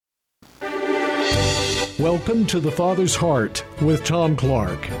Welcome to The Father's Heart with Tom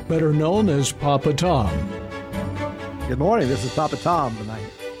Clark, better known as Papa Tom. Good morning. This is Papa Tom, and I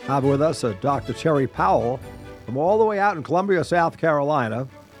have with us Dr. Terry Powell from all the way out in Columbia, South Carolina.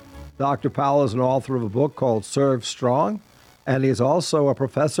 Dr. Powell is an author of a book called Serve Strong, and he's also a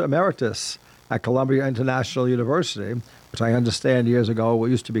professor emeritus at Columbia International University, which I understand years ago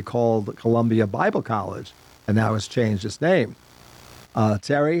used to be called Columbia Bible College, and now has changed its name.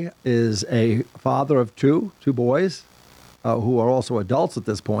 Terry is a father of two boys who are also adults at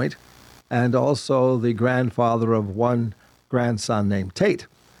this point, and also the grandfather of one grandson named Tate.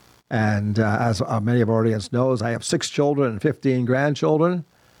 And as many of our audience knows, I have 6 children and 15 grandchildren.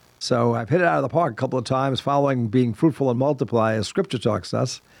 So I've hit it out of the park a couple of times following being fruitful and multiply, as Scripture talks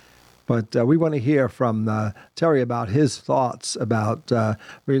us. But we want to hear from Terry about his thoughts about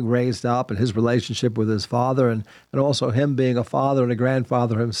being raised up and his relationship with his father, and also him being a father and a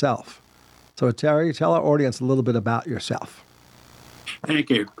grandfather himself. So Terry, tell our audience a little bit about yourself. Thank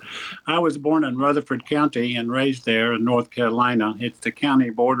you. I was born in Rutherford County and raised there in North Carolina. It's the county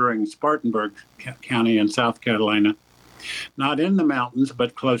bordering Spartanburg County in South Carolina. Not in the mountains,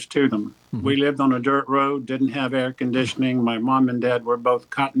 but close to them. Mm-hmm. We lived on a dirt road, didn't have air conditioning. My mom and dad were both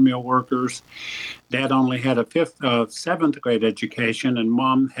cotton mill workers. Dad only had a 7th grade education, and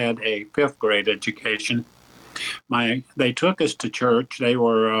Mom had a 5th grade education. They took us to church. They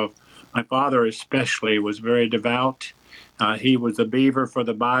were, my father especially was very devout. He was a beaver for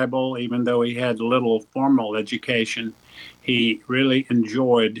the Bible, even though he had little formal education. He really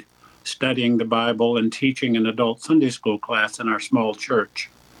enjoyed studying the Bible and teaching an adult Sunday school class in our small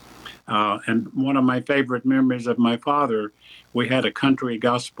church. And one of my favorite memories of my father, we had a country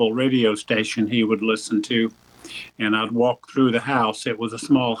gospel radio station he would listen to, and I'd walk through the house. It was a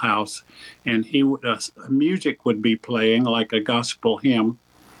small house, and music would be playing like a gospel hymn,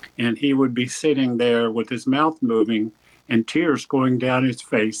 and he would be sitting there with his mouth moving and tears going down his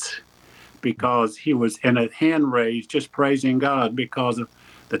face because he was in a hand raised just praising God because of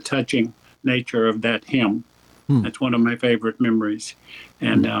the touching nature of that hymn. That's one of my favorite memories.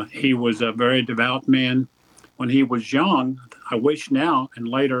 And he was a very devout man. When he was young, I wish now in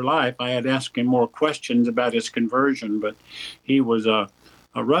later life I had asked him more questions about his conversion, but he was a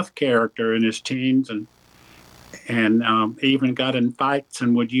rough character in his teens and even got in fights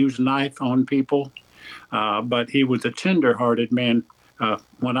and would use knife on people. But he was a tender-hearted man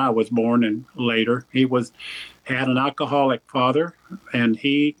when I was born and later. He had an alcoholic father, and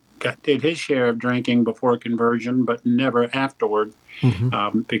he did his share of drinking before conversion, but never afterward,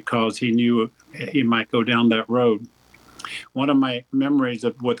 because he knew he might go down that road. One of my memories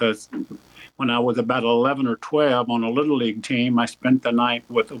with us, when I was about 11 or 12 on a Little League team, I spent the night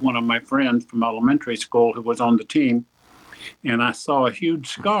with one of my friends from elementary school who was on the team, and I saw a huge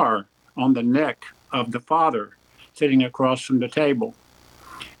scar on the neck of the father sitting across from the table.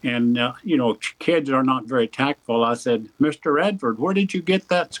 And, kids are not very tactful. I said, "Mr. Edward, where did you get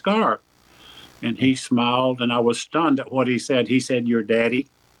that scar?" And he smiled, and I was stunned at what he said. He said, "Your daddy?"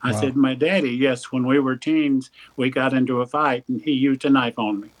 I said, "My daddy, yes. When we were teens, we got into a fight, and he used a knife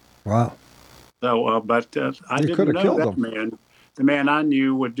on me." Wow. So, I didn't know that man. The man I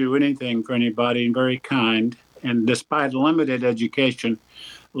knew would do anything for anybody and very kind. And despite limited education,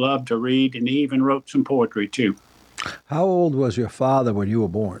 loved to read, and he even wrote some poetry, too. How old was your father when you were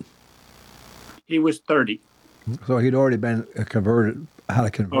born? He was 30. So he'd already been converted, had a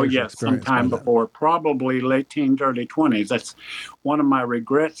conversion Oh, yes, experience sometime before, probably late teens, early 20s. That's one of my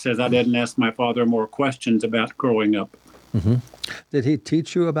regrets, is I didn't ask my father more questions about growing up. Mm-hmm. Did he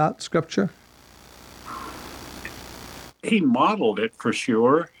teach you about Scripture? He modeled it for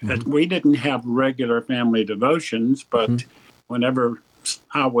sure. Mm-hmm. We didn't have regular family devotions, but whenever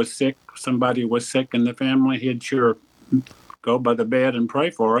I was sick, somebody was sick in the family, he'd sure go by the bed and pray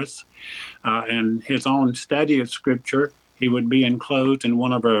for us. And his own study of Scripture, he would be enclosed in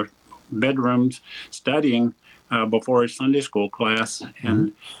one of our bedrooms studying before his Sunday school class.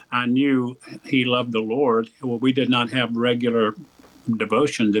 And I knew he loved the Lord. Well, we did not have regular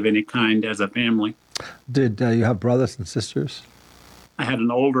devotions of any kind as a family. Did you have brothers and sisters? I had an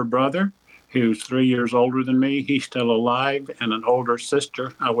older brother who's 3 years older than me. He's still alive, and an older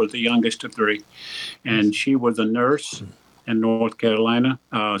sister. I was the youngest of 3. And she was a nurse in North Carolina.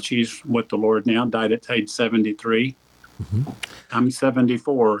 She's with the Lord now, died at age 73. I'm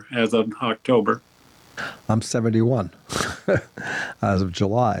 74 as of October. I'm 71 as of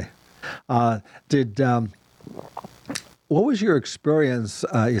July. What was your experience?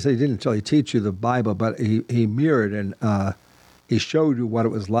 You said he didn't really teach you the Bible, but he mirrored and he showed you what it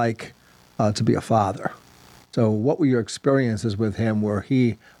was like to be a father. So what were your experiences with him where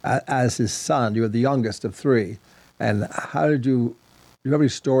he, as his son, you were the youngest of three, and how did do you have any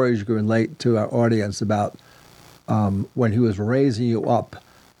stories you can relate to our audience about when he was raising you up,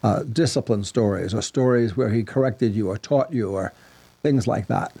 discipline stories or stories where he corrected you or taught you or things like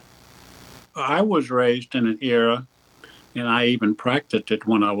that? I was raised in an era, and I even practiced it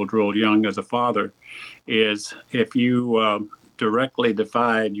when I was real young as a father, is if you directly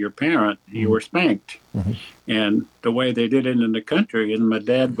defied your parent, you were spanked. Mm-hmm. And the way they did it in the country is my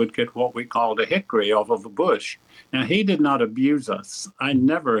dad would get what we called a hickory off of a bush. Now, he did not abuse us. I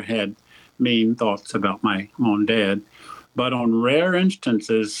never had mean thoughts about my own dad. But on rare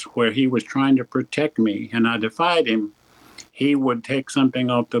instances where he was trying to protect me and I defied him, he would take something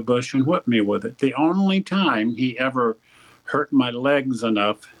off the bush and whip me with it. The only time he ever hurt my legs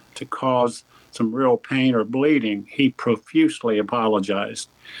enough to cause some real pain or bleeding, he profusely apologized.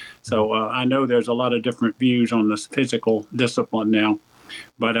 So I know there's a lot of different views on this physical discipline now,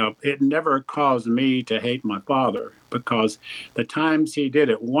 but it never caused me to hate my father because the times he did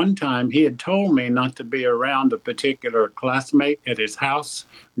it, one time he had told me not to be around a particular classmate at his house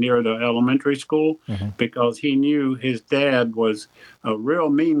near the elementary school because he knew his dad was a real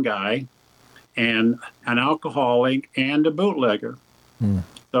mean guy and an alcoholic and a bootlegger.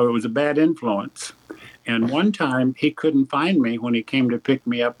 So it was a bad influence. And one time he couldn't find me when he came to pick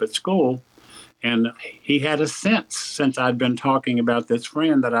me up at school. And he had a sense, since I'd been talking about this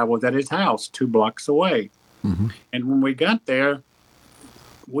friend, that I was at his house 2 blocks away. And when we got there,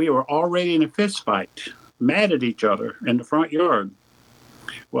 we were already in a fist fight, mad at each other in the front yard.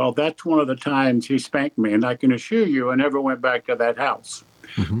 Well, that's one of the times he spanked me. And I can assure you, I never went back to that house.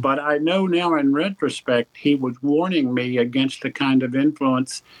 But I know now in retrospect, he was warning me against the kind of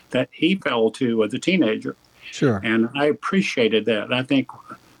influence that he fell to as a teenager. Sure. And I appreciated that. I think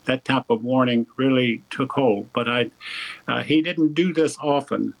that type of warning really took hold. But he didn't do this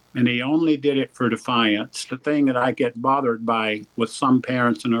often, and he only did it for defiance. The thing that I get bothered by with some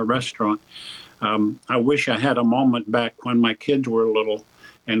parents in a restaurant, I wish I had a moment back when my kids were little,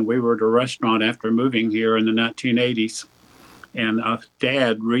 and we were at a restaurant after moving here in the 1980s. And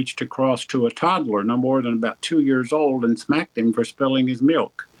dad reached across to a toddler, no more than about 2 years old, and smacked him for spilling his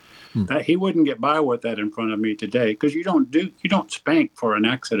milk. That he wouldn't get by with that in front of me today, because you don't spank for an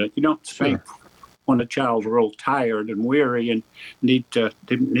accident. You don't spank when a child's real tired and weary and needs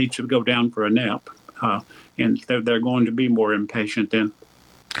to go down for a nap, and they're going to be more impatient then.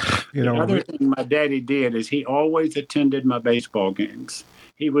 The other thing my daddy did is he always attended my baseball games.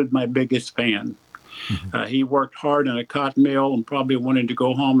 He was my biggest fan. He worked hard in a cotton mill and probably wanted to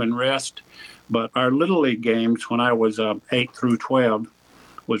go home and rest. But our Little League games when I was 8 through 12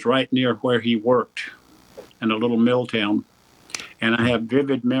 was right near where he worked in a little mill town. And I have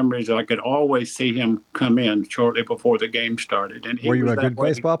vivid memories. I could always see him come in shortly before the game started. And were you a good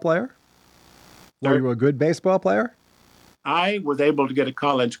baseball player? Were you a good baseball player? I was able to get a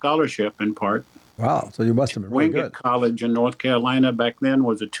college scholarship in part. Wow, so you must have been really Wingate good. College in North Carolina back then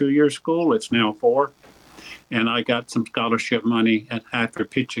was a 2-year school. It's now 4. And I got some scholarship money after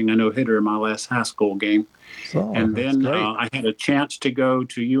pitching a no-hitter in my last high school game. And then I had a chance to go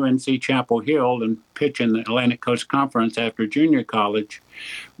to UNC Chapel Hill and pitch in the Atlantic Coast Conference after junior college.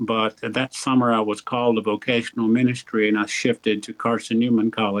 But that summer I was called to vocational ministry, and I shifted to Carson Newman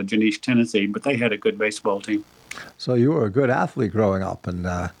College in East Tennessee. But they had a good baseball team. So you were a good athlete growing up and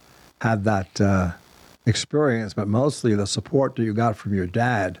had that experience, but mostly the support that you got from your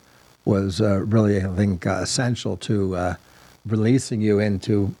dad was really, I think, essential to releasing you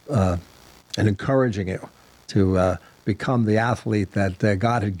into and encouraging you to become the athlete that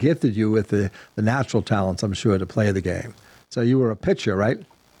God had gifted you with the natural talents, I'm sure, to play the game. So you were a pitcher, right?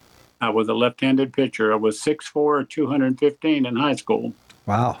 I was a left-handed pitcher. I was 6'4", 215 in high school.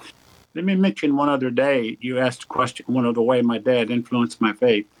 Wow. Let me mention one other day. You asked a question, one of the way my dad influenced my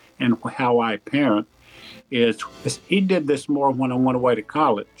faith and how I parent. Is he did this more when I went away to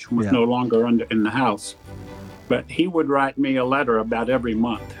college, was no longer in the house. But he would write me a letter about every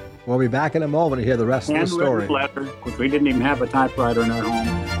month. We'll be back in a moment to hear the rest of the story. Handwritten letter, because we didn't even have a typewriter in our home.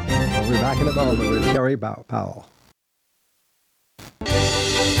 We'll be back in a moment with Terry Powell.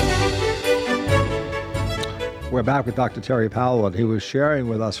 We're back with Dr. Terry Powell, and he was sharing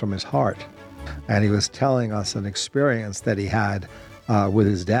with us from his heart. And he was telling us an experience that he had with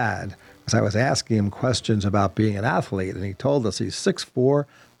his dad. Because I was asking him questions about being an athlete, and he told us he's 6'4",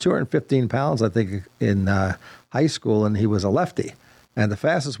 215 pounds, I think, in high school, and he was a lefty. And the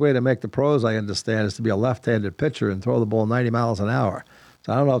fastest way to make the pros, I understand, is to be a left-handed pitcher and throw the ball 90 miles an hour.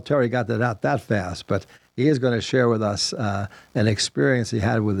 So I don't know if Terry got that out that fast, but he is going to share with us an experience he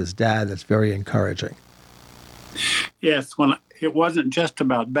had with his dad that's very encouraging. Yes, it wasn't just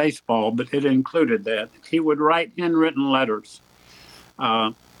about baseball, but it included that. He would write handwritten letters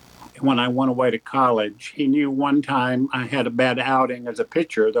uh, when I went away to college. He knew one time I had a bad outing as a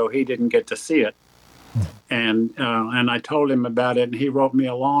pitcher, though he didn't get to see it. And I told him about it, and he wrote me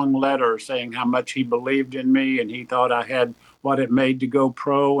a long letter saying how much he believed in me, and he thought I had what it made to go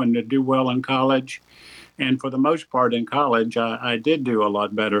pro and to do well in college. And for the most part in college, I did do a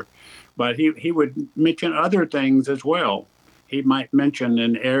lot better. But he would mention other things as well. He might mention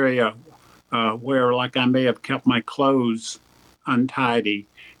an area where, like, I may have kept my clothes untidy.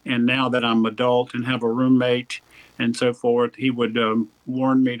 And now that I'm adult and have a roommate and so forth, he would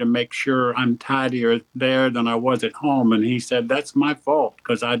warn me to make sure I'm tidier there than I was at home. And he said, that's my fault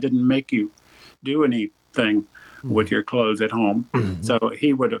because I didn't make you do anything with your clothes at home. So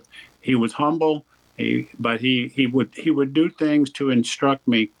he was humble, but he would do things to instruct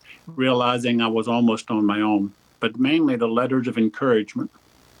me, realizing I was almost on my own, but mainly the letters of encouragement.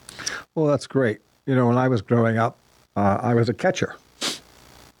 Well, that's great. You know, when I was growing up, I was a catcher.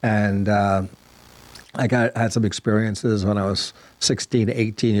 And I had some experiences when I was 16 to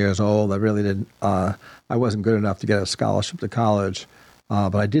 18 years old. I really didn't, I wasn't good enough to get a scholarship to college,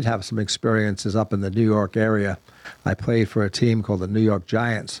 but I did have some experiences up in the New York area. I played for a team called the New York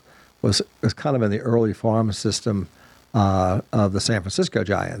Giants. It was kind of in the early farm system of the San Francisco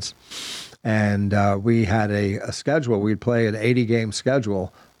Giants. And we had a schedule. We'd play an 80-game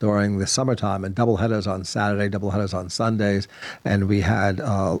schedule during the summertime and doubleheaders on Saturday, doubleheaders on Sundays. And we had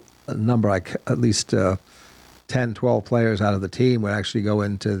a number, like at least 10, 12 players out of the team would actually go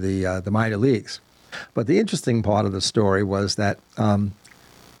into the minor leagues. But the interesting part of the story was that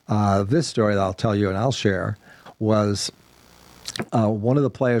this story that I'll tell you and I'll share was one of the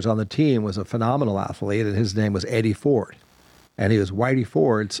players on the team was a phenomenal athlete, and his name was Eddie Ford. And he was Whitey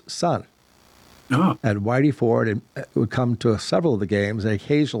Ford's son. Oh. And Whitey Ford would come to several of the games, and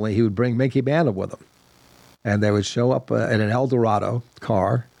occasionally he would bring Mickey Mantle with him. And they would show up in an Eldorado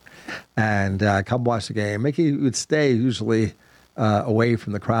car and come watch the game. Mickey would stay usually away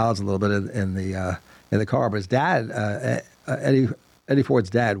from the crowds a little bit in the car. But his dad, Eddie Ford's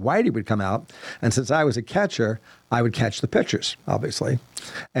dad, Whitey, would come out. And since I was a catcher, I would catch the pitchers, obviously.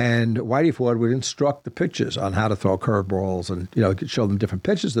 And Whitey Ford would instruct the pitchers on how to throw curveballs and, show them different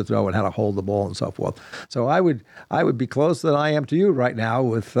pitches to throw and how to hold the ball and so forth. So I would be closer than I am to you right now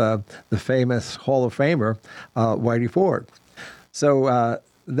with the famous Hall of Famer, Whitey Ford. So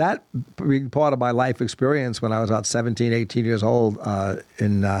that being part of my life experience when I was about 17, 18 years old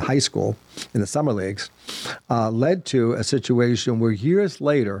in high school, in the summer leagues, led to a situation where years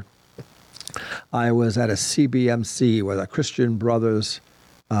later, I was at a CBMC with a Christian Brothers,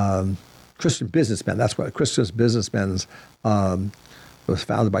 Christian Businessmen. That's what Christian Businessmen's was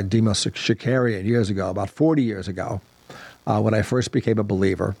founded by Demos Shakarian years ago, about 40 years ago, when I first became a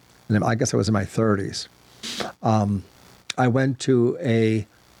believer. And I guess I was in my 30s. I went to a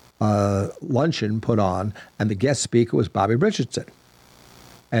luncheon put on, and the guest speaker was Bobby Richardson.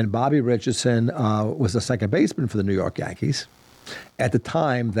 And Bobby Richardson was the second baseman for the New York Yankees at the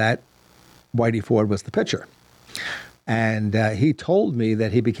time that Whitey Ford was the pitcher. And he told me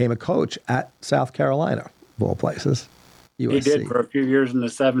that he became a coach at South Carolina, of all places, USC. He did for a few years in the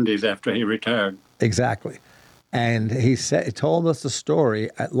 70s after he retired. Exactly. And he told us the story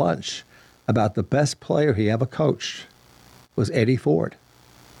at lunch about the best player he ever coached was Eddie Ford.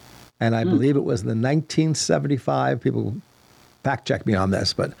 And I believe it was in the 1975, people fact check me on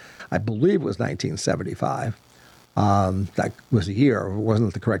this, but I believe it was 1975. That was the year. It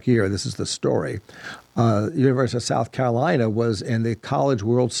wasn't the correct year. This is the story. University of South Carolina was in the College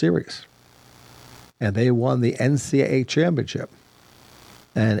World Series, and they won the NCAA championship.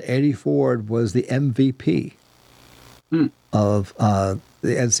 And Eddie Ford was the MVP of the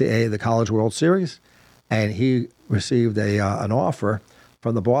NCAA, the College World Series, and he received an offer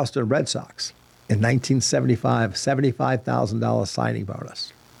from the Boston Red Sox in 1975, $75,000 signing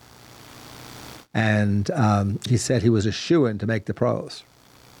bonus. And he said he was a shoo-in to make the pros.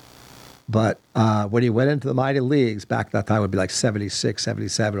 But when he went into the minor leagues, back that time it would be like 76,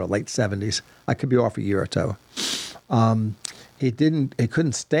 77, or late 70s. I could be off a year or two. He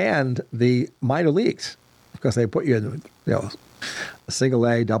couldn't stand the minor leagues because they put you in, single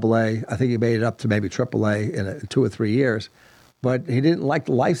A, double A. I think he made it up to maybe triple A in 2 or 3 years. But he didn't like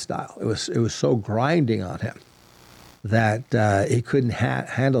the lifestyle. It was so grinding on him that he couldn't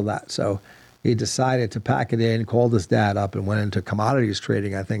handle that. So he decided to pack it in, called his dad up, and went into commodities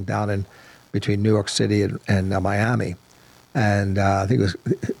trading, I think, down in between New York City and Miami. And I think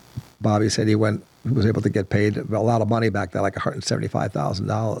Bobby said he was able to get paid a lot of money back then, like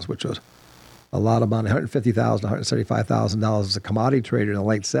 $175,000, which was a lot of money. $150,000, $175,000 as a commodity trader in the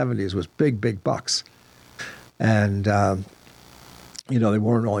late 70s was big, big bucks. And, they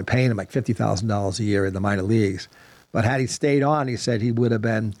weren't only paying him like $50,000 a year in the minor leagues. But had he stayed on, he said he would have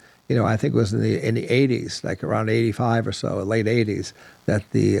been, I think it was in the 80s, like around 85 or so, late 80s, that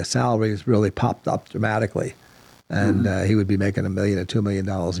the salaries really popped up dramatically. And he would be making $1 million to $2 million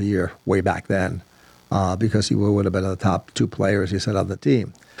a year way back then because he would have been the top 2 players, he said, on the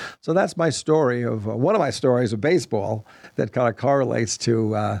team. So that's my story of one of my stories of baseball that kind of correlates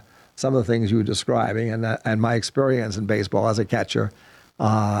to some of the things you were describing and my experience in baseball as a catcher.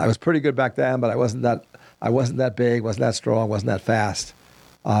 I was pretty good back then, but I wasn't that big, wasn't that strong, wasn't that fast.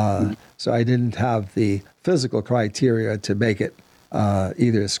 So I didn't have the physical criteria to make it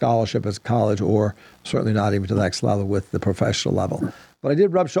either a scholarship as college or certainly not even to the next level with the professional level. But I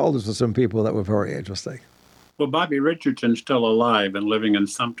did rub shoulders with some people that were very interesting. Well, Bobby Richardson's still alive and living in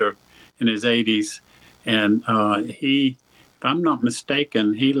Sumter in his 80s. And he, if I'm not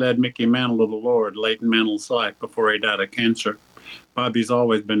mistaken, he led Mickey Mantle to the Lord late in Mantle's life before he died of cancer. Bobby's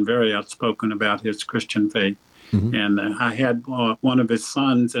always been very outspoken about his Christian faith. Mm-hmm. And I had one of his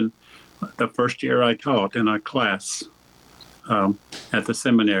sons in the first year I taught in a class at the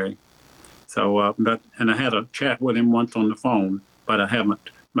seminary. So, and I had a chat with him once on the phone, but I haven't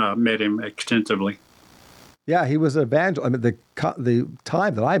met him extensively. Yeah, he was an evangelist. I mean, the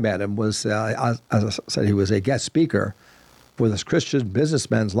time that I met him was, as I said, he was a guest speaker for this Christian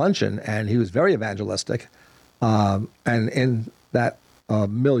businessmen's luncheon, and he was very evangelistic. And in that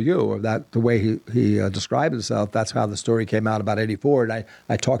milieu, or that the way he described himself, that's how the story came out about 84. And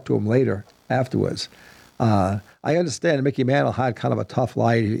I talked to him later afterwards. I understand Mickey Mantle had kind of a tough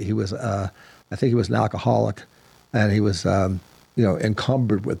life. He was, I think he was an alcoholic, and he was,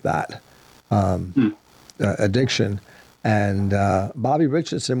 encumbered with that. Addiction. And Bobby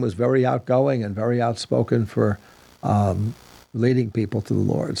Richardson was very outgoing and very outspoken for leading people to the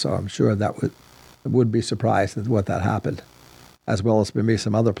Lord. So I'm sure that would be surprised at what that happened, as well as maybe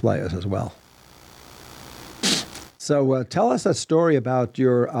some other players as well. So tell us a story about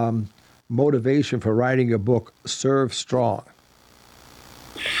your motivation for writing your book, Serve Strong.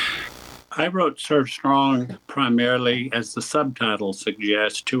 I wrote Serve Strong primarily, as the subtitle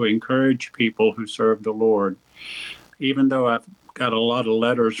suggests, to encourage people who serve the Lord. Even though I've got a lot of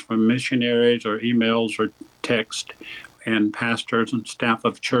letters from missionaries or emails or text and pastors and staff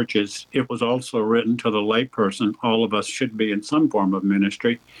of churches, it was also written to the layperson. All of us should be in some form of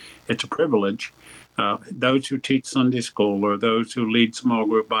ministry. It's a privilege. Those who teach Sunday school or those who lead small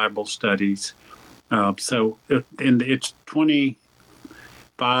group Bible studies. So it's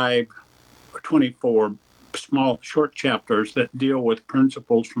 25 or 24 small, short chapters that deal with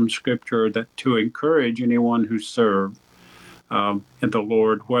principles from Scripture that to encourage anyone who serves in the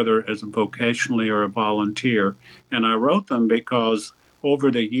Lord, whether as a vocationally or a volunteer. And I wrote them because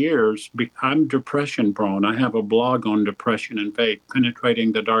over the years, I'm depression prone. I have a blog on depression and faith,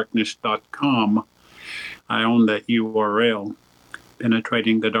 penetratingthedarkness.com. I own that URL,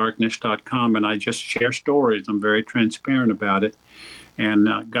 penetratingthedarkness.com, and I just share stories. I'm very transparent about it. And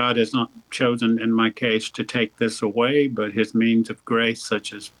God has not chosen, in my case, to take this away, but his means of grace,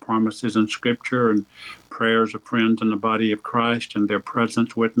 such as promises in Scripture and prayers of friends in the body of Christ and their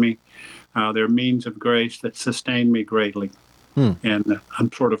presence with me, they're means of grace that sustain me greatly. And I'm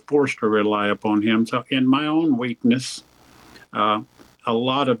sort of forced to rely upon him. So in my own weakness, a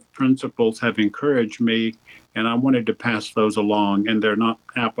lot of principles have encouraged me, and I wanted to pass those along. And they're not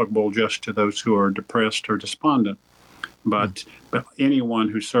applicable just to those who are depressed or despondent. But anyone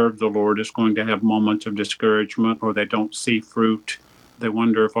who serves the Lord is going to have moments of discouragement, or they don't see fruit. They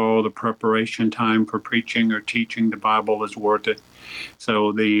wonder if all the preparation time for preaching or teaching the Bible is worth it.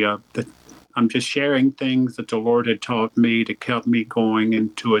 So I'm just sharing things that the Lord had taught me to keep me going and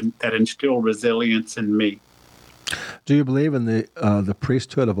that instill resilience in me. Do you believe in the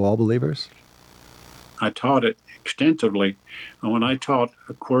priesthood of all believers? I taught it extensively. When I taught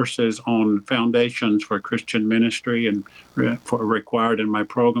courses on foundations for Christian ministry and required in my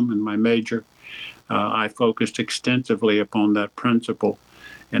program and my major, I focused extensively upon that principle.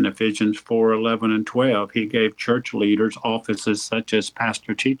 In Ephesians 4:11 and 12, he gave church leaders offices such as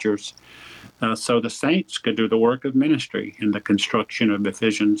pastor-teachers, so the saints could do the work of ministry in the construction of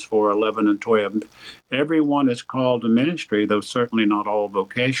Ephesians 4:11 and 12. Everyone is called to ministry, though certainly not all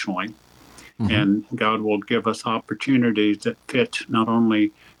vocationally. And God will give us opportunities that fit not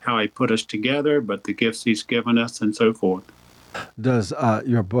only how he put us together, but the gifts he's given us and so forth. Does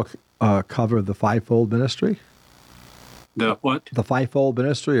your book cover the fivefold ministry? The what? The fivefold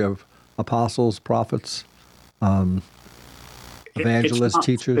ministry of apostles, prophets. evangelists, it's not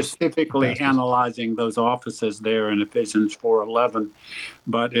teachers, specifically pastors. analyzing those offices there in Ephesians 4:11,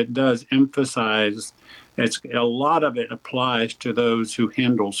 but it does emphasize a lot of it applies to those who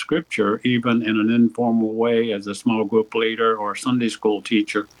handle Scripture, even in an informal way, as a small group leader or Sunday school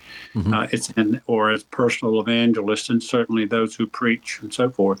teacher, or as personal evangelists, and certainly those who preach and so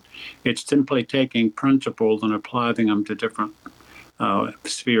forth. It's simply taking principles and applying them to different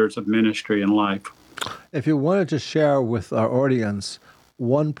spheres of ministry and life. If you wanted to share with our audience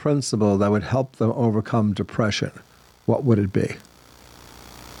one principle that would help them overcome depression, what would it be?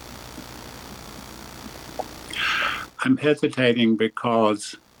 I'm hesitating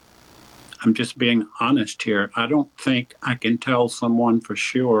because I'm just being honest here. I don't think I can tell someone for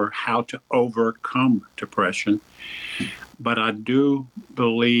sure how to overcome depression, but I do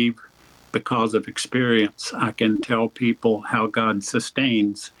believe, because of experience, I can tell people how God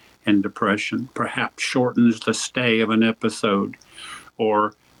sustains in depression, perhaps shortens the stay of an episode,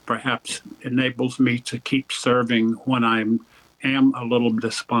 or perhaps enables me to keep serving when I am a little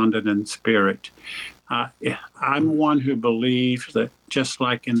despondent in spirit. I'm one who believes that just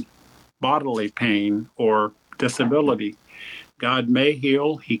like in bodily pain or disability, God may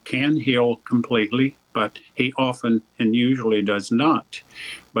heal, he can heal completely, but he often and usually does not.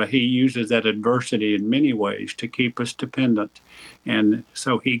 But he uses that adversity in many ways to keep us dependent. And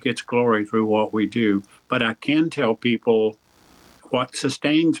so he gets glory through what we do. But I can tell people what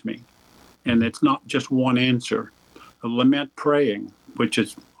sustains me. And it's not just one answer. Lament praying, which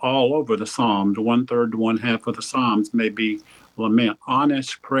is all over the Psalms, 1/3 to 1/2 of the Psalms may be lament.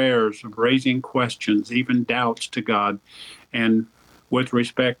 Honest prayers of raising questions, even doubts to God, and with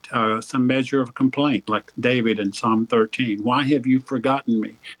respect, some measure of complaint, like David in Psalm 13. Why have you forgotten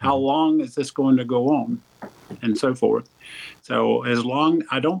me? How long is this going to go on? And so forth. So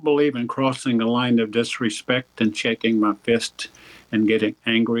I don't believe in crossing the line of disrespect and shaking my fist and getting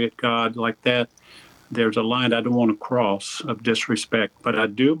angry at God like that. There's a line I don't want to cross of disrespect, but I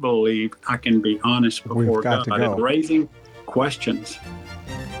do believe I can be honest before God and raising questions.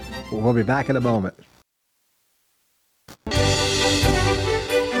 We'll be back in a moment.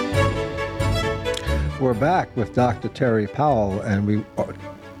 We're back with Dr. Terry Powell, and we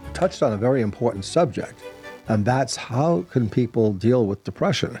touched on a very important subject, and that's how can people deal with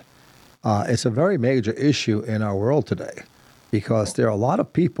depression? It's a very major issue in our world today because there are a lot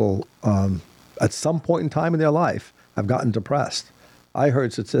of people at some point in time in their life have gotten depressed. I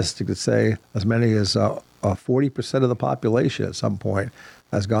heard statistics that say as many as 40% of the population at some point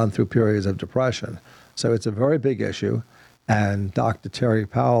has gone through periods of depression. So it's a very big issue. And Dr. Terry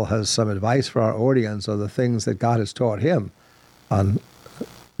Powell has some advice for our audience on the things that God has taught him, on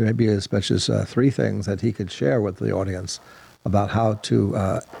maybe as much as 3 things that he could share with the audience about how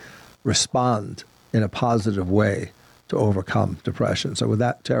to respond in a positive way to overcome depression. So with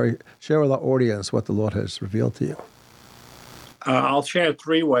that, Terry, share with our audience what the Lord has revealed to you. I'll share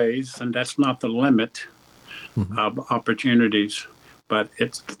 3 ways, and that's not the limit of opportunities, but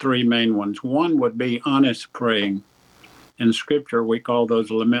it's the 3 main ones. One would be honest praying. In Scripture, we call those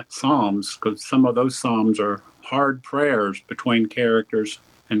lament psalms because some of those psalms are hard prayers between characters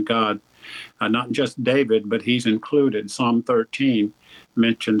and God. Not just David, but he's included. Psalm 13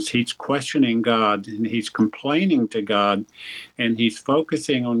 mentions he's questioning God and he's complaining to God and he's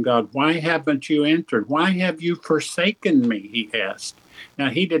focusing on God. Why haven't you answered? Why have you forsaken me? He asked. Now,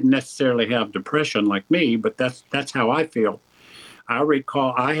 he didn't necessarily have depression like me, but that's how I feel. I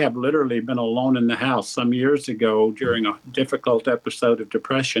recall I have literally been alone in the house some years ago during a difficult episode of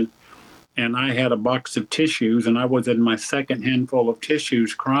depression. And I had a box of tissues, and I was in my second handful of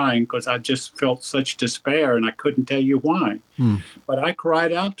tissues crying because I just felt such despair, and I couldn't tell you why. But I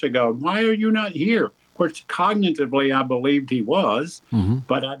cried out to God, why are you not here? Of course, cognitively, I believed he was,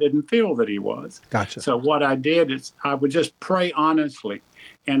 but I didn't feel that he was. Gotcha. So what I did is I would just pray honestly.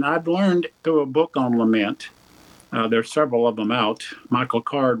 And I've learned through a book on lament, there's several of them out. Michael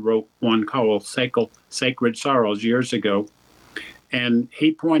Card wrote one called Sacred Sorrows years ago. And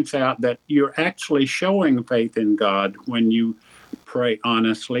he points out that you're actually showing faith in God when you pray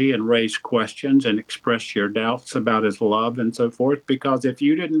honestly and raise questions and express your doubts about his love and so forth. Because if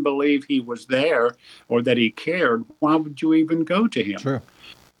you didn't believe he was there or that he cared, why would you even go to him? Sure.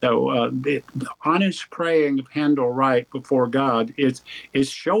 So the honest praying handled right before God is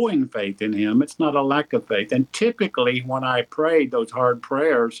showing faith in him. It's not a lack of faith. And typically when I pray those hard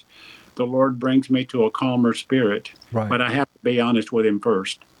prayers, the Lord brings me to a calmer spirit. Right. But I have to be honest with him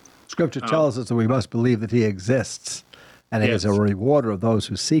first. Scripture tells us that we must believe that he exists and he is a rewarder of those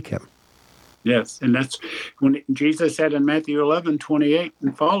who seek him. Yes, and that's when Jesus said in Matthew 11:28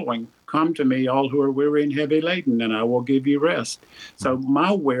 and following, come to me, all who are weary and heavy laden, and I will give you rest. So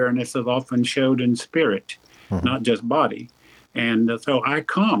my weariness is often showed in spirit, not just body. And so I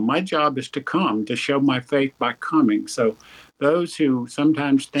come. My job is to come, to show my faith by coming. So those who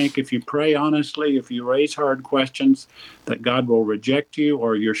sometimes think if you pray honestly, if you raise hard questions, that God will reject you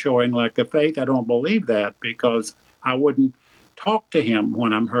or you're showing lack of faith, I don't believe that, because I wouldn't talk to him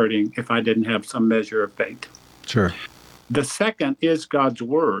when I'm hurting if I didn't have some measure of faith. Sure. The second is God's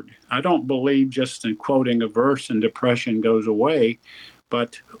word. I don't believe just in quoting a verse and depression goes away,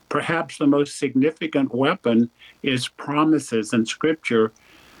 but perhaps the most significant weapon is promises in Scripture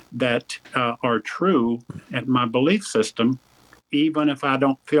that are true in my belief system, even if I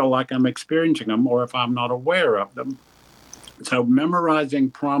don't feel like I'm experiencing them or if I'm not aware of them. So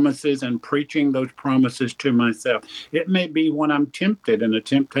memorizing promises and preaching those promises to myself. It may be when I'm tempted, and a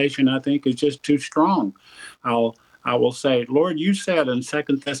temptation I think is just too strong. I will say, Lord, you said in 2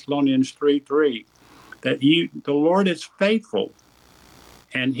 Thessalonians 3:3 that the Lord is faithful,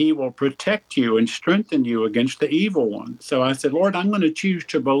 and he will protect you and strengthen you against the evil one. So I said, Lord, I'm going to choose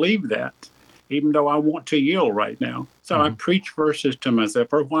to believe that, even though I want to yield right now. So I preach verses to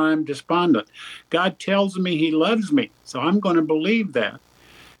myself, or when I'm despondent. God tells me he loves me, so I'm going to believe that.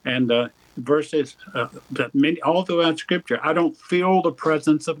 And verses that many all throughout Scripture, I don't feel the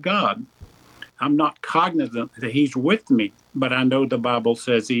presence of God. I'm not cognizant that he's with me, but I know the Bible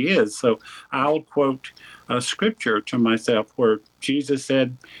says he is. So I'll quote a scripture to myself where Jesus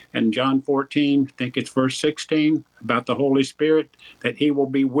said in John 14, I think it's verse 16, about the Holy Spirit, that he will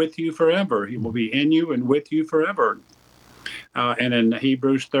be with you forever. He will be in you and with you forever. And in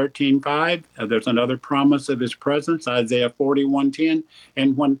Hebrews 13:5, there's another promise of his presence, Isaiah 41:10.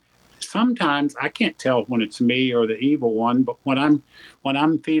 And when sometimes I can't tell when it's me or the evil one, but when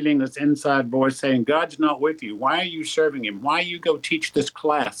I'm feeling this inside voice saying, God's not with you, why are you serving him? Why you go teach this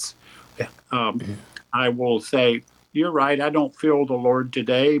class? I will say, you're right, I don't feel the Lord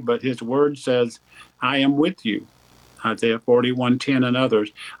today, but his word says, I am with you. Isaiah 41:10 and others.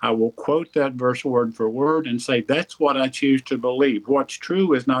 I will quote that verse word for word and say, that's what I choose to believe. What's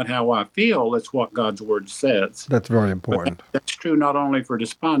true is not how I feel, it's what God's word says. That's very important. That's true not only for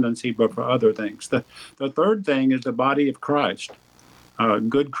despondency, but for other things. The third thing is the body of Christ,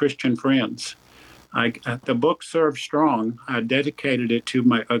 good Christian friends. The book Serve Strong, I dedicated it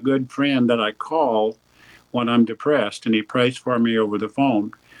to a good friend that I call when I'm depressed, and he prays for me over the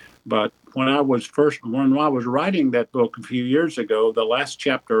phone. But when I was writing that book a few years ago, the last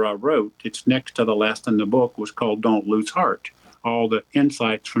chapter I wrote, it's next to the last in the book, was called Don't Lose Heart. All the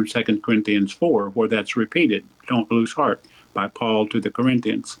insights from 2 Corinthians 4, where that's repeated, Don't Lose Heart, by Paul to the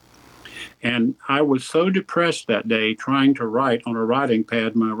Corinthians. And I was so depressed that day trying to write on a writing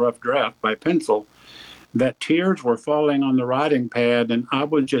pad my rough draft by pencil that tears were falling on the writing pad, and I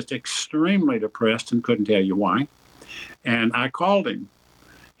was just extremely depressed and couldn't tell you why. And I called him.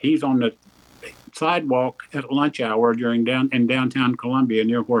 He's on the sidewalk at lunch hour in downtown Columbia,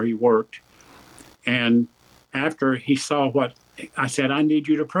 near where he worked. And after he saw what I said, I need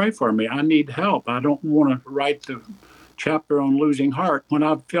you to pray for me. I need help. I don't want to write the chapter on losing heart when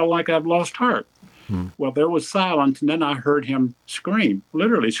I feel like I've lost heart. Well, there was silence, and then I heard him scream,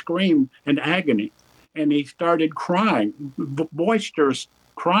 literally scream in agony. And he started crying, boisterous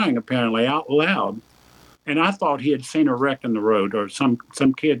crying, apparently, out loud. And I thought he had seen a wreck in the road, or some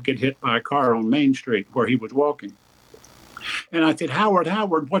kid get hit by a car on Main Street where he was walking. And I said,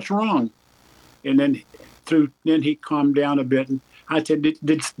 Howard, what's wrong? And then he calmed down a bit. And I said,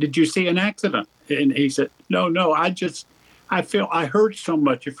 did you see an accident? And he said, no, I hurt so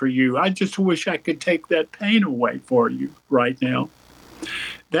much for you. I just wish I could take that pain away for you right now.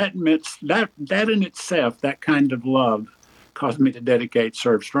 That meant that in itself, that kind of love, caused me to dedicate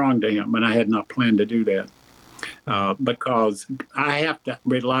Serve Strong to him, and I had not planned to do that because I have to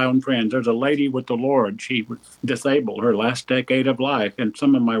rely on friends. There's a lady with the Lord. She was disabled her last decade of life, and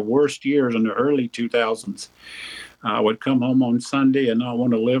some of my worst years in the early 2000s. I would come home on Sunday and not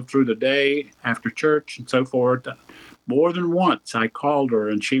want to live through the day after church and so forth. More than once, I called her,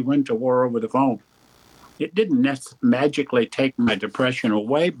 and she went to war over the phone. It didn't magically take my depression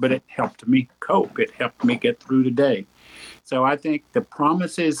away, but it helped me cope. It helped me get through the day. So I think the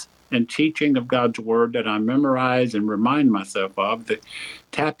promises and teaching of God's word that I memorize and remind myself of, the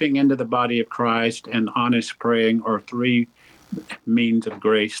tapping into the body of Christ and honest praying are three means of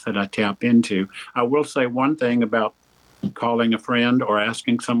grace that I tap into. I will say one thing about calling a friend or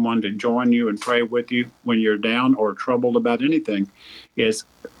asking someone to join you and pray with you when you're down or troubled about anything is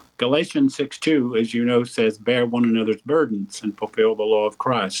Galatians 6:2, as you know, says, bear one another's burdens and fulfill the law of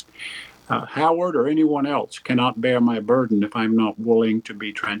Christ. Howard or anyone else cannot bear my burden if I'm not willing to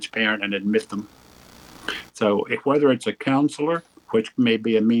be transparent and admit them. So whether it's a counselor, which may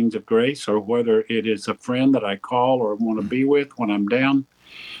be a means of grace, or whether it is a friend that I call or want to be with when I'm down,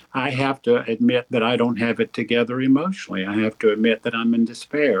 I have to admit that I don't have it together emotionally. I have to admit that I'm in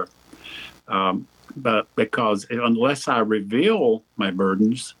despair. But because unless I reveal my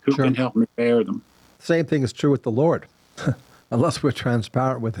burdens, who Sure. can help me bear them? Same thing is true with the Lord. Unless we're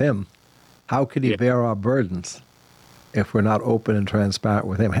transparent with him, how can he bear our burdens if we're not open and transparent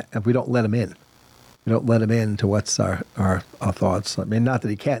with him? If we don't let him in. We don't let him into what's our thoughts. I mean, not that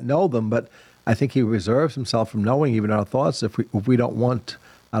he can't know them, but I think he reserves himself from knowing even our thoughts if we don't want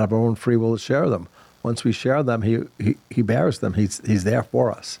out of our own free will to share them. Once we share them, he bears them. He's there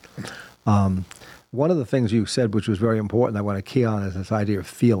for us. One of the things you said, which was very important, I want to key on, is this idea of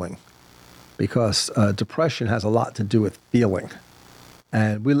feeling, because depression has a lot to do with feeling,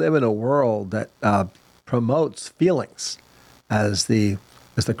 and we live in a world that promotes feelings as the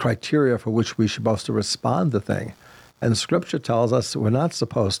criteria for which we're supposed to respond to things. And Scripture tells us we're not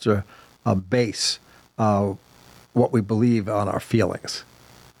supposed to base what we believe on our feelings.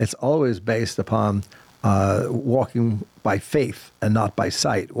 It's always based upon walking by faith and not by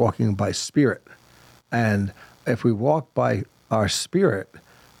sight, walking by spirit. And if we walk by our spirit,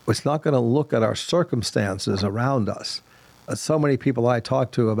 it's not going to look at our circumstances around us. So many people I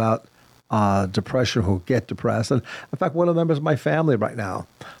talk to about depression who get depressed. And in fact, one of the members of my family right now,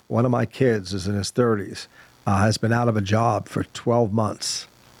 one of my kids is in his 30s, has been out of a job for 12 months,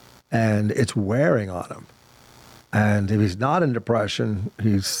 and it's wearing on him. And if he's not in depression,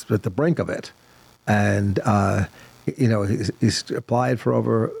 he's at the brink of it. And, he's applied for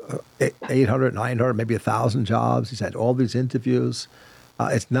over 800, 900, maybe 1,000 jobs. He's had all these interviews.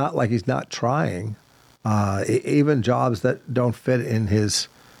 It's not like he's not trying, even jobs that don't fit in his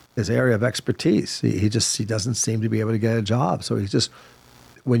area of expertise. He doesn't seem to be able to get a job. So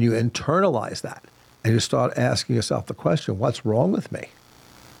when you internalize that and you start asking yourself the question, what's wrong with me?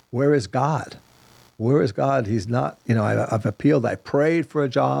 Where is God? Where is God? He's not, I've appealed, I prayed for a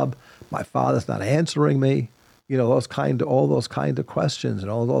job. My father's not answering me. All those kind of questions and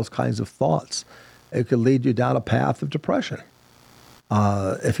all those kinds of thoughts. It could lead you down a path of depression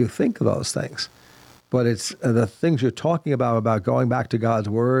if you think of those things. But it's the things you're talking about going back to God's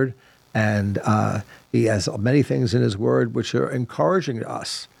word, and he has many things in his word which are encouraging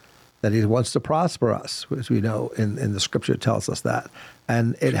us, that he wants to prosper us, which we know in the Scripture tells us that.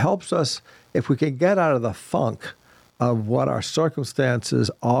 And it helps us if we can get out of the funk of what our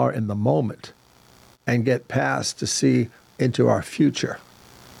circumstances are in the moment and get past to see into our future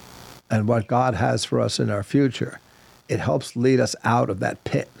and what God has for us in our future. It helps lead us out of that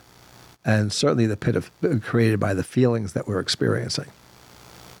pit, and certainly the pit created by the feelings that we're experiencing.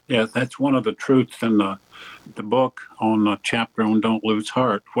 Yeah, that's one of the truths in the book on the chapter on Don't Lose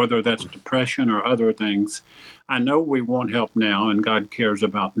Heart, whether that's depression or other things. I know we won't help now, and God cares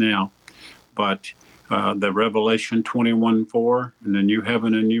about now, but the Revelation 21:4, in the new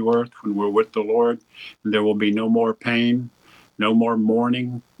heaven and new earth, when we're with the Lord, there will be no more pain, no more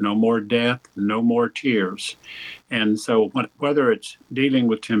mourning, no more death, no more tears. And so whether it's dealing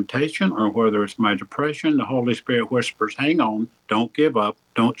with temptation or whether it's my depression, the Holy Spirit whispers, hang on, don't give up,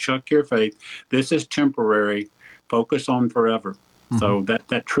 don't chuck your faith. This is temporary. Focus on forever. Mm-hmm. So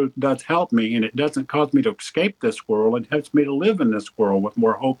that truth does help me, and it doesn't cause me to escape this world. It helps me to live in this world with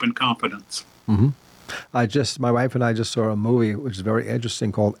more hope and confidence. Mm-hmm. My wife and I just saw a movie which is very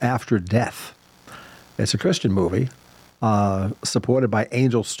interesting called After Death. It's a Christian movie supported by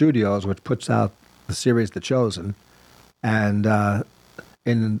Angel Studios, which puts out the series The Chosen. And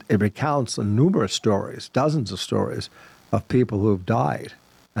it recounts numerous stories, dozens of stories of people who have died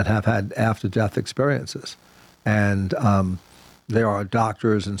and have had after-death experiences. And there are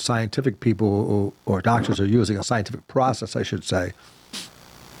doctors and scientific people or doctors are using a scientific process, I should say.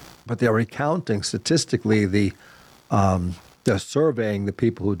 But they're recounting statistically they're surveying the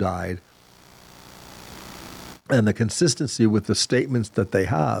people who died and the consistency with the statements that they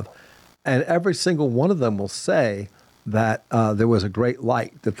have. And every single one of them will say that there was a great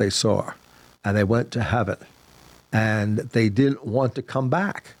light that they saw, and they went to heaven, and they didn't want to come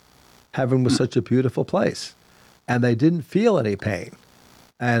back. Heaven was such a beautiful place, and they didn't feel any pain.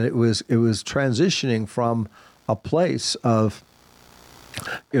 And it was transitioning from a place of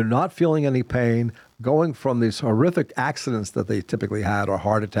not feeling any pain, going from these horrific accidents that they typically had or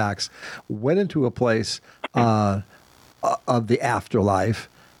heart attacks, went into a place of the afterlife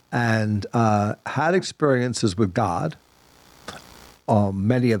and had experiences with God.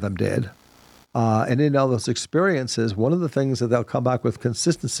 Many of them did. And in all those experiences, one of the things that they'll come back with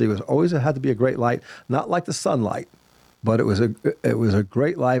consistency was always it had to be a great light, not like the sunlight, but it was a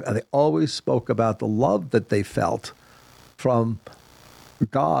great light. And they always spoke about the love that they felt from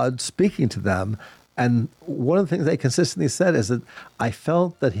God speaking to them. And one of the things they consistently said is that I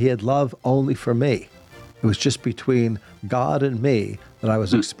felt that he had love only for me. It was just between God and me that I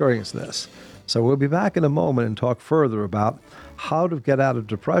was experiencing this. So we'll be back in a moment and talk further about how to get out of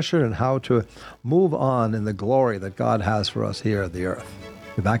depression and how to move on in the glory that God has for us here on the earth.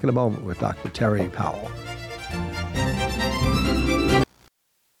 We'll be back in a moment with Dr. Terry Powell.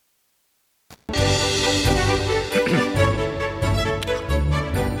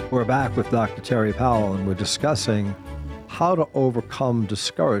 We're back with Dr. Terry Powell, and we're discussing how to overcome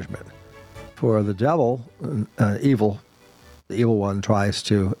discouragement. For the devil, the evil one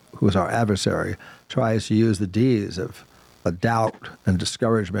who is our adversary, tries to use the D's of a doubt and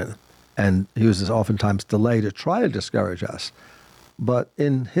discouragement, and uses oftentimes delay to try to discourage us. But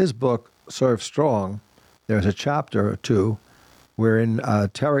in his book, Serve Strong, there's a chapter or two wherein Dr.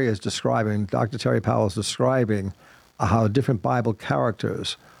 Terry Powell is describing how different Bible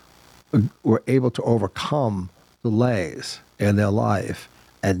characters were able to overcome delays in their life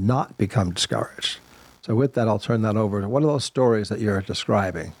and not become discouraged. So with that, I'll turn that over. What are those stories that you're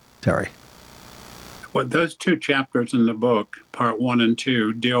describing, Terry? Well, those two chapters in the book, part 1 and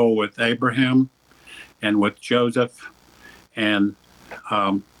 2, deal with Abraham and with Joseph and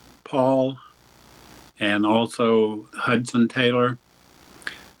Paul and also Hudson Taylor.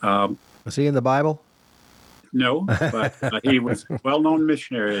 Was he in the Bible? No, but he was a well-known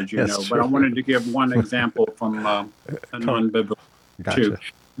missionary, as you know. True. But I wanted to give one example from a non-biblical too.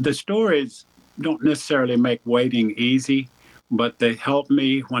 The stories don't necessarily make waiting easy, but they help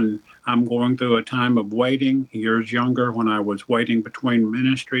me when I'm going through a time of waiting. Years younger, when I was waiting between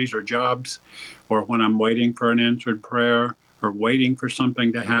ministries or jobs, or when I'm waiting for an answered prayer, or waiting for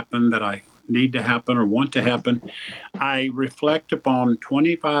something to happen that I need to happen or want to happen, I reflect upon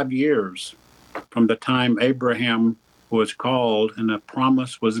 25 years from the time Abraham was called and a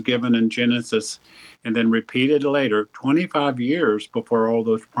promise was given in Genesis and then repeated later, 25 years before all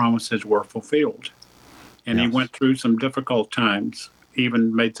those promises were fulfilled. And He went through some difficult times,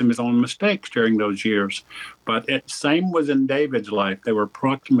 even made some of his own mistakes during those years. But same was in David's life. There were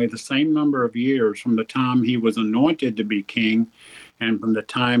approximately the same number of years from the time he was anointed to be king and from the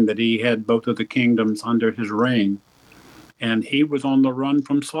time that he had both of the kingdoms under his reign. And he was on the run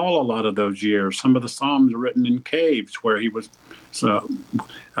from Saul a lot of those years. Some of the Psalms are written in caves where he was,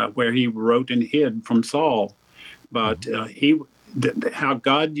 where he wrote and hid from Saul. But how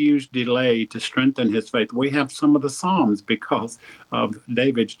God used delay to strengthen his faith. We have some of the Psalms because of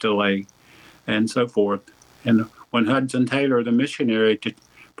David's delay and so forth. And when Hudson Taylor, the missionary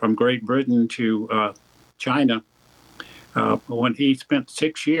from Great Britain to China, when he spent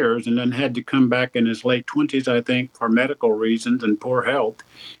 6 years and then had to come back in his late 20s, I think, for medical reasons and poor health,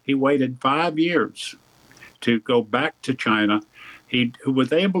 he waited 5 years to go back to China. He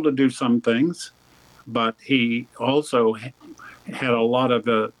was able to do some things, but he also had a lot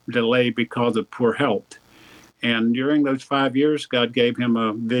of delay because of poor health. And during those 5 years, God gave him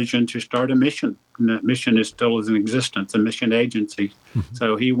a vision to start a mission. And that mission is still in existence, a mission agency.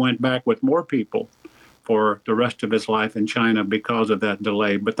 So he went back with more people for the rest of his life in China because of that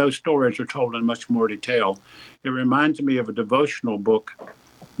delay. But those stories are told in much more detail. It reminds me of a devotional book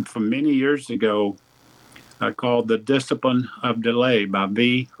from many years ago called The Discipline of Delay by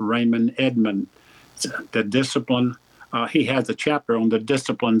V. Raymond Edmond. The discipline, he has a chapter on the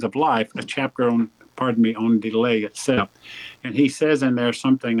disciplines of life, a chapter on delay itself. And he says in there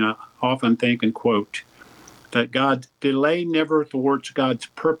something I often think and quote, that delay never thwarts God's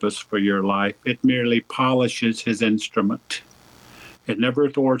purpose for your life. It merely polishes his instrument. It never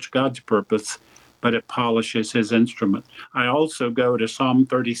thwarts God's purpose, but it polishes his instrument. I also go to Psalm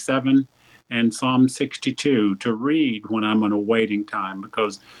 37 and Psalm 62 to read when I'm in a waiting time,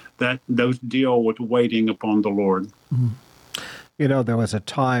 because those deal with waiting upon the Lord. Mm-hmm. You know, there was a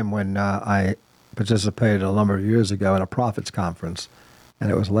time when I participated a number of years ago in a prophets conference, and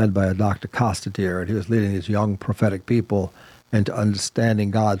it was led by a Dr. Costatier, and he was leading these young prophetic people into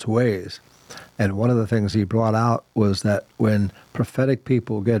understanding God's ways. And one of the things he brought out was that when prophetic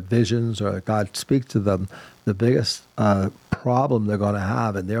people get visions or God speaks to them, the biggest problem they're going to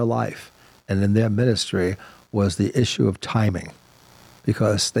have in their life and in their ministry was the issue of timing,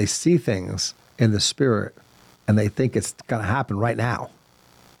 because they see things in the spirit and they think it's going to happen right now.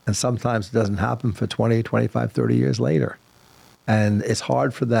 And sometimes it doesn't happen for 20, 25, 30 years later. And it's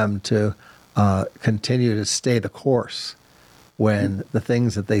hard for them to continue to stay the course when the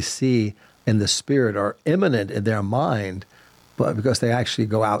things that they see in the spirit are imminent in their mind, but because they actually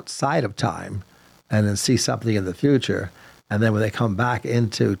go outside of time and then see something in the future, and then when they come back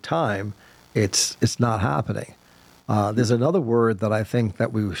into time, it's not happening. There's another word that I think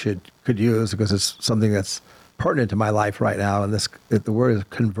that we could use because it's something that's pertinent to my life right now, and the word is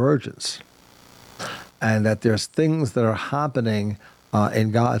convergence. And that there's things that are happening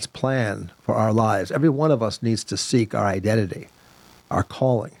in God's plan for our lives. Every one of us needs to seek our identity, our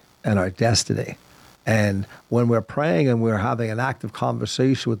calling, and our destiny. And when we're praying and we're having an active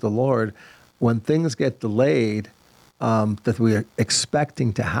conversation with the Lord, when things get delayed that we're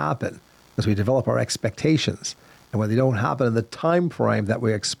expecting to happen, as we develop our expectations, and when they don't happen in the time frame that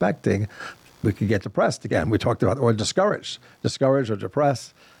we're expecting, we can get depressed again. We talked about, or discouraged or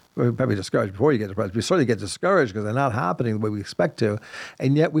depressed. We're probably discouraged before you get depressed. We certainly get discouraged because they're not happening the way we expect to,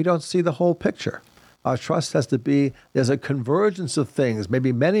 and yet we don't see the whole picture. Our trust has to be, there's a convergence of things.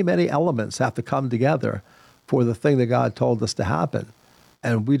 Maybe many, many elements have to come together for the thing that God told us to happen.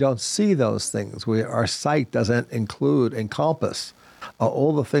 And we don't see those things. Our sight doesn't encompass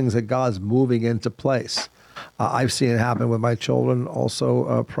all the things that God's moving into place. I've seen it happen with my children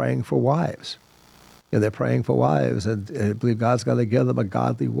also praying for wives. They're praying for wives, and I believe God's going to give them a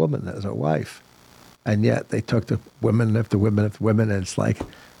godly woman as a wife. And yet they took the women after women after women, and it's like,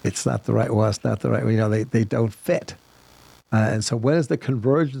 it's not the right one, it's not the right one. They don't fit. And so when is the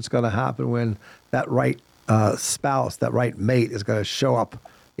convergence going to happen when that right spouse, that right mate is going to show up,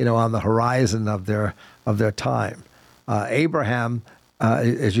 on the horizon of their time? Abraham,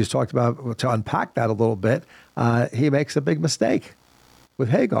 as you talked about, to unpack that a little bit, he makes a big mistake with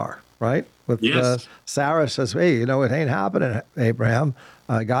Hagar, right? Yes. Sarah says, hey, it ain't happening, Abraham.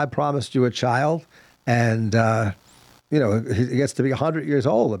 God promised you a child, and he gets to be 100 years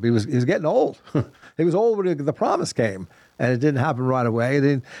old. He was getting old. He was old when the promise came, and it didn't happen right away.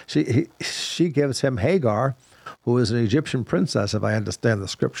 Then she gives him Hagar, who is an Egyptian princess, if I understand the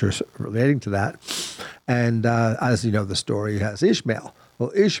scriptures relating to that. And as you know, the story has Ishmael.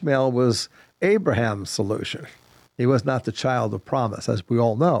 Well, Ishmael was Abraham's solution. He was not the child of promise, as we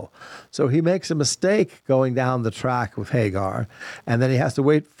all know. So he makes a mistake going down the track with Hagar, and then he has to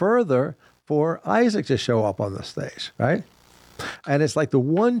wait further for Isaac to show up on the stage, right? And it's like the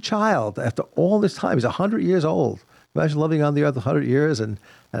one child, after all this time, he's 100 years old. Imagine living on the earth 100 years and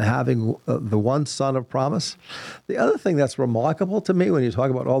having the one son of promise. The other thing that's remarkable to me when you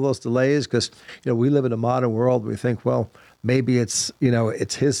talk about all those delays, because we live in a modern world, we think, well, maybe it's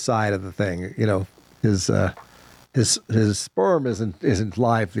his side of the thing, his sperm isn't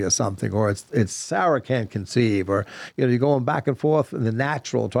lively or something, or it's Sarah can't conceive, or you're going back and forth in the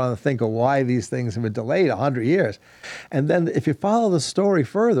natural, trying to think of why these things have been delayed 100 years. And then if you follow the story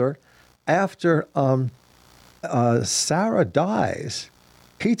further, after Sarah dies,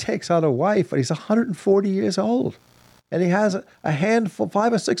 he takes out a wife, and he's 140 years old, and he has a handful,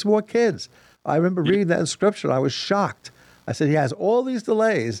 5 or 6 more kids. I remember reading that in Scripture. I was shocked. I said, he has all these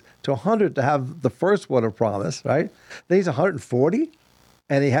delays to 100 to have the first one of promise, right? Then he's 140,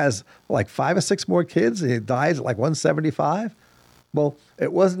 and he has like 5 or 6 more kids, and he dies at like 175. Well,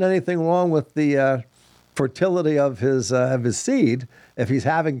 it wasn't anything wrong with the fertility of his seed if he's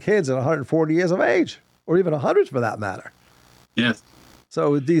having kids at 140 years of age, or even 100 for that matter. Yes.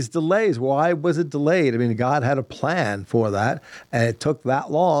 So these delays, why was it delayed? I mean, God had a plan for that, and it took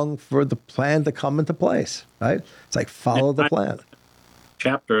that long for the plan to come into place, right? It's like, follow the plan.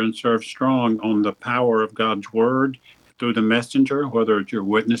 Chapter and serve strong on the power of God's word through the messenger, whether it's you're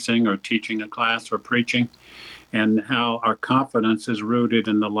witnessing or teaching a class or preaching, and how our confidence is rooted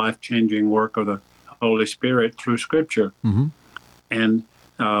in the life-changing work of the Holy Spirit through Scripture. Mm-hmm. And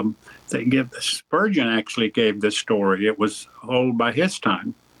Spurgeon actually gave this story. It was told by his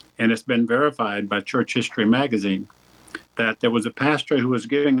time, and it's been verified by Church History Magazine, that there was a pastor who was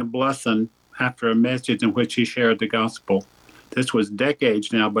giving a blessing after a message in which he shared the gospel. This was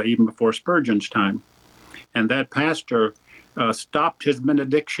decades now, but even before Spurgeon's time. And that pastor stopped his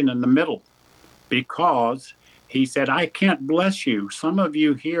benediction in the middle because he said, I can't bless you. Some of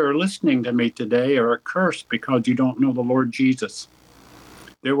you here listening to me today are accursed because you don't know the Lord Jesus.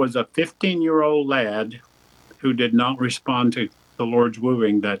 There was a 15-year-old lad who did not respond to the Lord's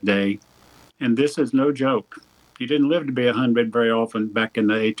wooing that day. And this is no joke. He didn't live to be 100 very often back in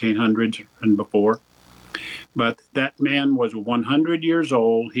the 1800s and before. But that man was 100 years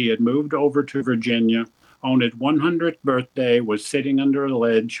old. He had moved over to Virginia on his 100th birthday, was sitting under a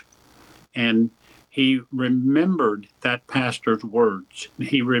ledge, and he remembered that pastor's words.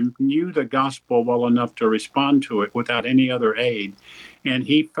 He knew the gospel well enough to respond to it without any other aid. And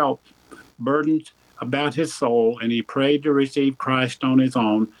he felt burdened about his soul, and he prayed to receive Christ on his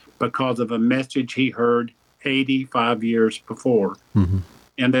own. because of a message he heard 85 years before. Mm-hmm.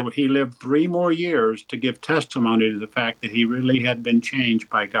 And that he lived 3 more years to give testimony to the fact that he really had been changed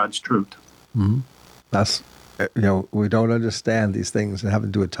by God's truth. Mm-hmm. That's, we don't understand these things and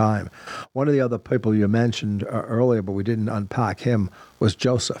haven't do a time. One of the other people you mentioned earlier, but we didn't unpack him, was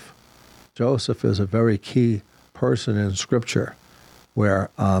Joseph. Joseph is a very key person in Scripture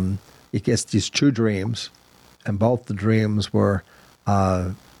where he gets these 2 dreams, and both the dreams were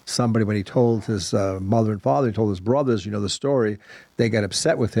somebody, when he told his mother and father, he told his brothers, the story, they got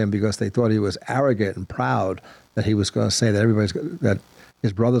upset with him because they thought he was arrogant and proud, that he was going to say that that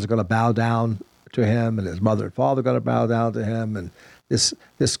his brothers are going to bow down to him and his mother and father are going to bow down to him. And this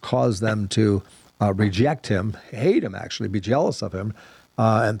caused them to reject him, hate him actually, be jealous of him,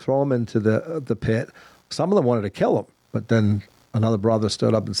 and throw him into the pit. Some of them wanted to kill him, but then another brother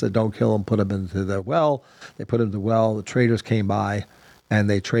stood up and said, don't kill him, put him into the well. They put him in the well. The traders came by, and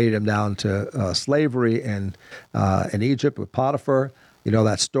they traded him down to slavery in Egypt with Potiphar. You know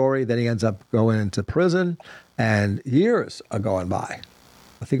that story. Then he ends up going into prison, and years are going by.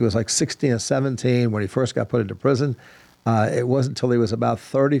 I think it was like 16 or 17 when he first got put into prison. It wasn't until he was about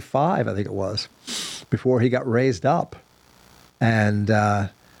 35, I think it was, before he got raised up. And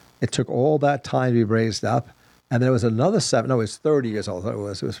it took all that time to be raised up. And there was another it was 30 years old. It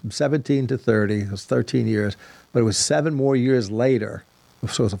was from 17 to 30. It was 13 years. But it was 7 more years later.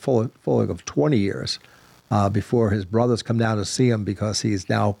 So it was a full of 20 years before his brothers come down to see him, because he's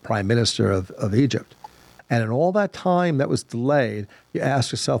now prime minister of Egypt. And in all that time that was delayed, you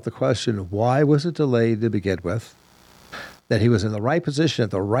ask yourself the question, why was it delayed to begin with? That he was in the right position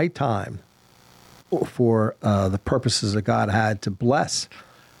at the right time for the purposes that God had to bless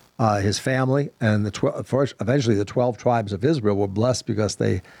his family. And eventually the 12 tribes of Israel were blessed because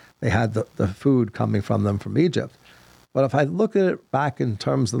they had the food coming from them from Egypt. But if I look at it back in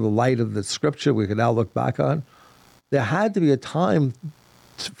terms of the light of the Scripture we can now look back on, there had to be a time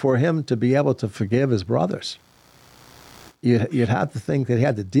for him to be able to forgive his brothers. You'd have to think that he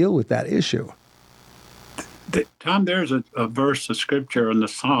had to deal with that issue. Tom, there's a verse of Scripture in the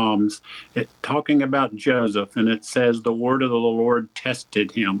Psalms talking about Joseph, and it says the word of the Lord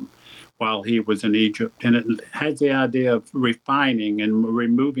tested him while he was in Egypt. And it has the idea of refining and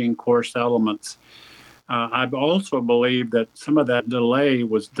removing coarse elements. I've also believed that some of that delay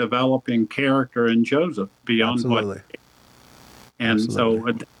was developing character in Joseph beyond Absolutely. And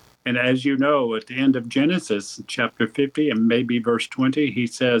Absolutely. So, and as you know, at the end of Genesis, chapter 50, and maybe verse 20, he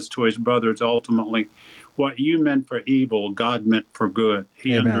says to his brothers, ultimately, what you meant for evil, God meant for good.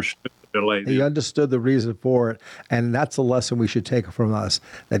 He Amen. understood the delay. He understood the reason for it. And that's a lesson we should take from us,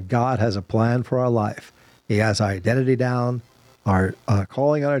 that God has a plan for our life. He has our identity down, our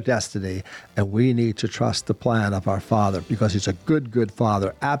calling on our destiny, and we need to trust the plan of our Father, because he's a good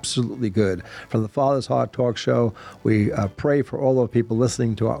Father, absolutely good. From the Father's Heart Talk Show, we pray for all the people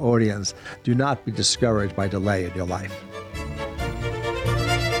listening to our audience. Do not be discouraged by delay in your life.